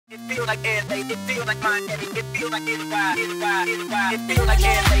like air, it feel like mine, it feel like it vibe, it feel like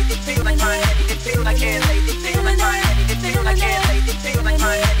air, it feel like mine, it feel like air, it feel like mine, it feel like air, it feel like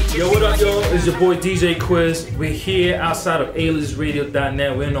mine. Yo, what up, yo? It's your boy DJ Quiz. We're here outside of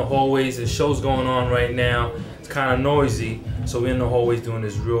ALISradio.net. We're in the hallways. The show's going on right now. It's kind of noisy, so we're in the hallways doing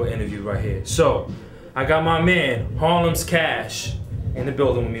this real interview right here. So, I got my man, Harlem's Cash, in the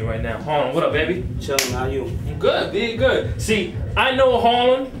building with me right now. Harlem, what up, baby? Chillin', how you? I'm good, big good. See, I know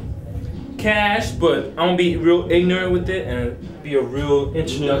Harlem Cash, but I'm gonna be real ignorant with it and be a real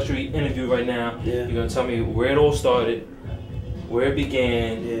introductory interview right now. Yeah. You're gonna tell me where it all started, where it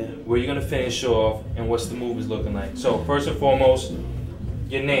began, where you're gonna finish off, and what's the move is looking like. So first and foremost,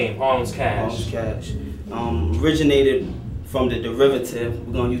 your name, Harlem's Cash. Harlem's Cash. Originated from the derivative.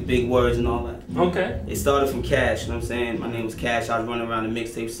 We're gonna use big words and all that. Okay. It started from Cash, you know what I'm saying? My name was Cash. I was running around the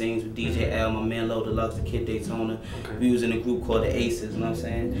mixtape scenes with DJ L, my man Low Deluxe, the Kid Daytona. Okay. We was in a group called the Aces, you know what I'm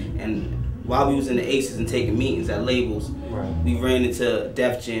saying? And while we was in the Aces and taking meetings at labels, we ran into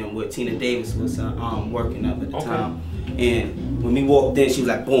Def Jam where Tina Davis was working up at the time. And when we walked in, she was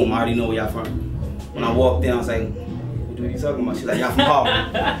like, boom, I already know where y'all from. When I walked in, I was like, what are you talking about? She was like, y'all from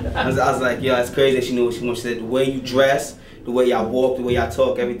Harlem. I was like, yeah, it's crazy that she knew what she wanted. She said, the way you dress, the way y'all walk, the way y'all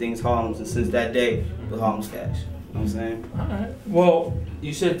talk, everything's Harlem's. And since that day, it was Harlem's Cash. You know what I'm saying? Alright. Well,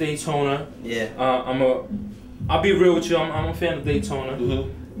 you said Daytona. Yeah. I'll be real with you, I'm a fan of Daytona.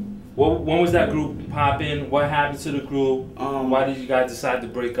 When was that group popping? What happened to the group? Why did you guys decide to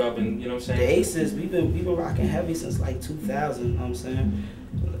break up? And you know what I'm saying? The Aces, we've been rocking heavy since like 2000, you know what I'm saying?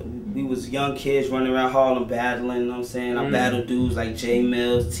 We was young kids running around Harlem battling, you know what I'm saying? I battled dudes like J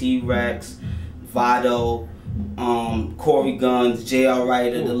Mills, T-Rex, Vado, Corey Guns, J.R.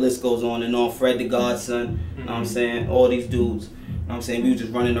 Ryder, the list goes on and on, Fred the Godson, you know what I'm saying? All these dudes. You know what I'm saying? We were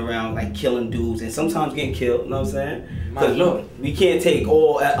just running around like killing dudes and sometimes getting killed, you know what I'm saying? Because look, we can't take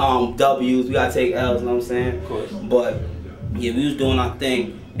all W's, we gotta take L's, you know what I'm saying? Of course. But yeah, we was doing our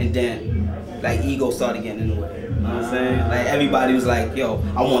thing and then like ego started getting in the way. You know what I'm saying? Like everybody was like, yo,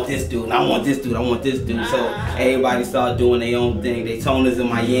 I want this dude, I want this dude, I want this dude. So everybody started doing their own thing. Daytona's in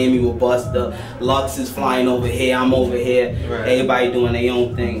Miami with Busta, Lux is flying over here, I'm over here. Everybody doing their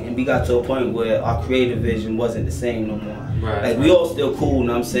own thing. And we got to a point where our creative vision wasn't the same no more. Like we all still cool, you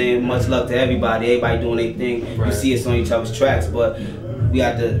know what I'm saying? Much love to everybody doing their thing. You see us on each other's tracks, but we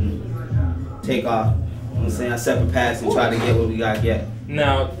had to take our, you know what I'm saying, our separate paths and try to get what we gotta get.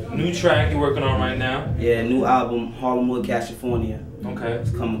 Now, new track you're working on right now? Yeah, new album, Harlem, California. Okay. It's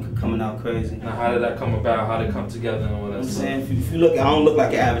coming out crazy. Now, how did that come about? How did it come together and all that You know what I'm stuff? saying? If you look, I don't look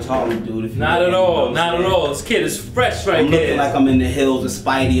like an average Harlem dude. If you Not at all, not at all. This kid is fresh right I'm here. looking like I'm in the hills with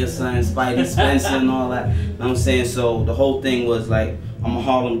Spidey or something, Spidey Spencer and all that. You know what I'm saying? So the whole thing was like, I'm a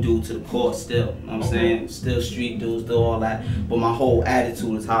Harlem dude to the core still. You know what I'm saying? Still street dude, still all that. But my whole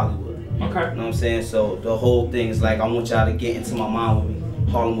attitude is Hollywood. Okay. You know what I'm saying? So the whole thing is like, I want y'all to get into my mind with me.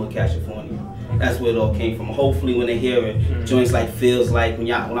 Harlem, California. That's where it all came from. Hopefully when they hear it, joints like Feels Like, when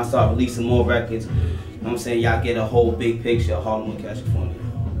I start releasing more records, you know what I'm saying, y'all get a whole big picture of Harlem, California.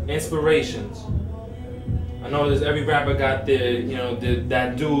 Inspirations. I know there's every rapper got their, you know,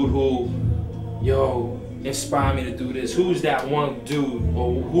 that dude who, yo, inspired me to do this. Who's that one dude,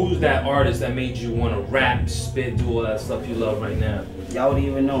 or who's that artist that made you want to rap, spit, do all that stuff you love right now? Y'all wouldn't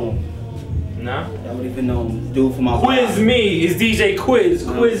even know him. Nah? Y'all wouldn't even know him. Dude from my Quiz me. It's DJ Quiz.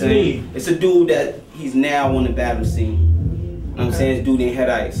 Quiz me. It's a dude that he's now on the battle scene. You know what I'm saying? This dude ain't Head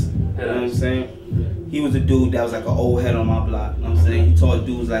Ice. You know what I'm saying? He was a dude that was like an old head on my block. You know what I'm saying? He taught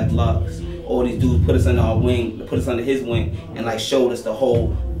dudes like Lux. All these dudes put us under our wing, put us under his wing, and like showed us the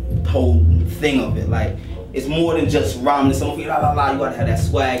whole thing of it. Like, it's more than just rhyming. Something la la la. You gotta have that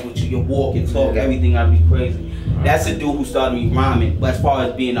swag with you, your walk, your talk, everything gotta be crazy. That's the dude who started me rhyming. But as far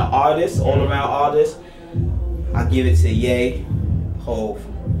as being an artist, all around artist, I give it to Ye, Hov,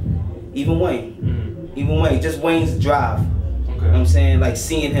 even Wayne. Even Wayne, just Wayne's drive. You know what I'm saying? Like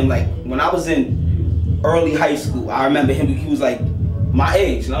seeing him, like when I was in early high school, I remember him, he was like my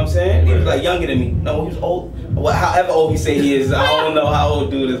age, you know what I'm saying? He was like younger than me. No, he was old. Well, however old he say he is, I don't know how old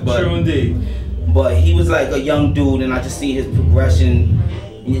dude is, but true indeed. But he was like a young dude, and I just see his progression.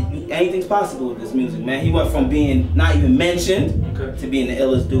 Anything's possible with this music, man. He went from being not even mentioned to being the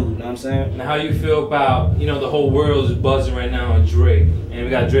illest dude, you know what I'm saying? Now, how you feel about, you know, the whole world is buzzing right now on Drake, and we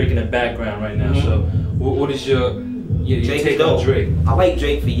got Drake in the background right now, so what is your take on Drake? I like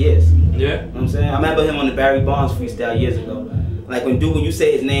Drake for years. Yeah? You know what I'm saying? I remember him on the Barry Bonds freestyle years ago. Like when you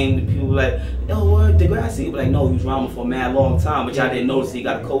say his name, people were like, yo, word, Degrassi. He was like, no, he was rhyming for a mad long time, but y'all didn't notice he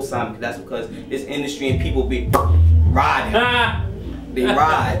got a cosign. That's because this industry and people be riding. They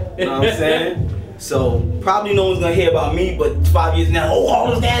ride, you know what I'm saying? So probably no one's gonna hear about me, but 5 years now, oh,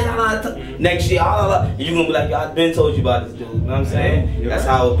 all those guys, next year, and you're gonna be like, yo, I've been told you about this dude. You know what I'm saying? That's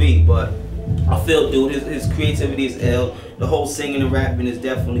right. how it be. But I feel, dude, his creativity is ill. The whole singing and rapping is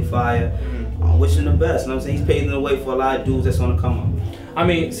definitely fire. I wish him the best. You know what I'm saying? He's paving the way for a lot of dudes that's gonna come up. I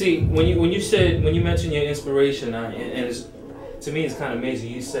mean, see, when you mentioned your inspiration, and it's, to me, it's kind of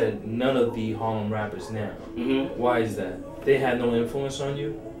amazing. You said none of the Harlem rappers now. Why is that? They had no influence on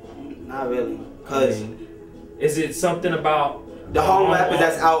you? Not really. Cause is it something about the Harlem rappers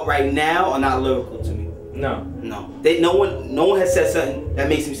that's out right now are not lyrical to me? No. No. No one has said something that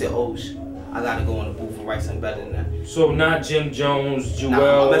makes me say, oh shit, I gotta go in the booth and write something better than that. So not Jim Jones, Jewel.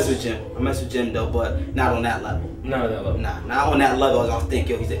 Nah, I mess with Jim. I mess with Jim though, but not on that level. Not on that level. Nah, not on that level. I don't think,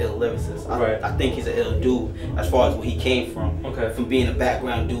 yo, he's an ill lyricist. I think he's an ill dude as far as where he came from. Okay. From being a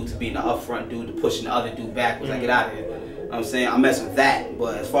background dude to being the upfront dude to pushing the other dude backwards. Like, get out of here. You know what I'm saying? I mess with that,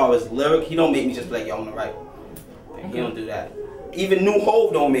 but as far as lyric, he don't make me just be like, yo, on the right. He don't do that. Even new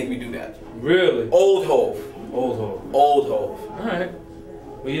Hove don't make me do that. Really? Old Hove. Old Hove. Old Hove. Alright.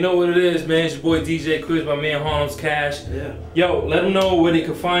 Well, you know what it is, man. It's your boy DJ Quiz, my man Harlem's Cash. Yeah. Yo, let them know where they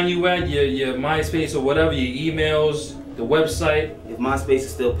can find you at, your MySpace or whatever, your emails, the website. If MySpace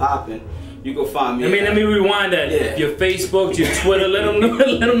is still popping, you can find me. Let me rewind that. Yeah. Your Facebook, your Twitter, let them know all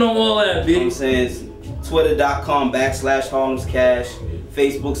that, You know what bitch. I'm saying? It's Twitter.com/Harlem's Cash.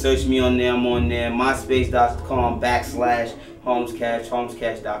 Facebook, search me on there, I'm on there. MySpace.com/Harlem's Cash,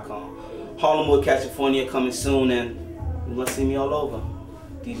 HarlemsCash.com. Harlemwood, California coming soon, and you're gonna see me all over.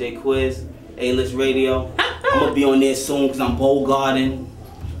 DJ Quiz, A-List Radio. I'm gonna be on there soon because I'm Bogarting.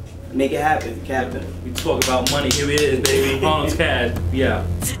 Make it happen, Captain. We talk about money, here it is, baby. Harlem's Cash, yeah.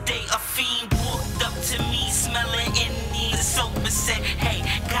 Today a fiend walked up to me smelling any soap and said, hey,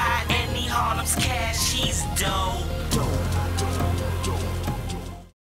 got any Harlem's Cash? He's dope.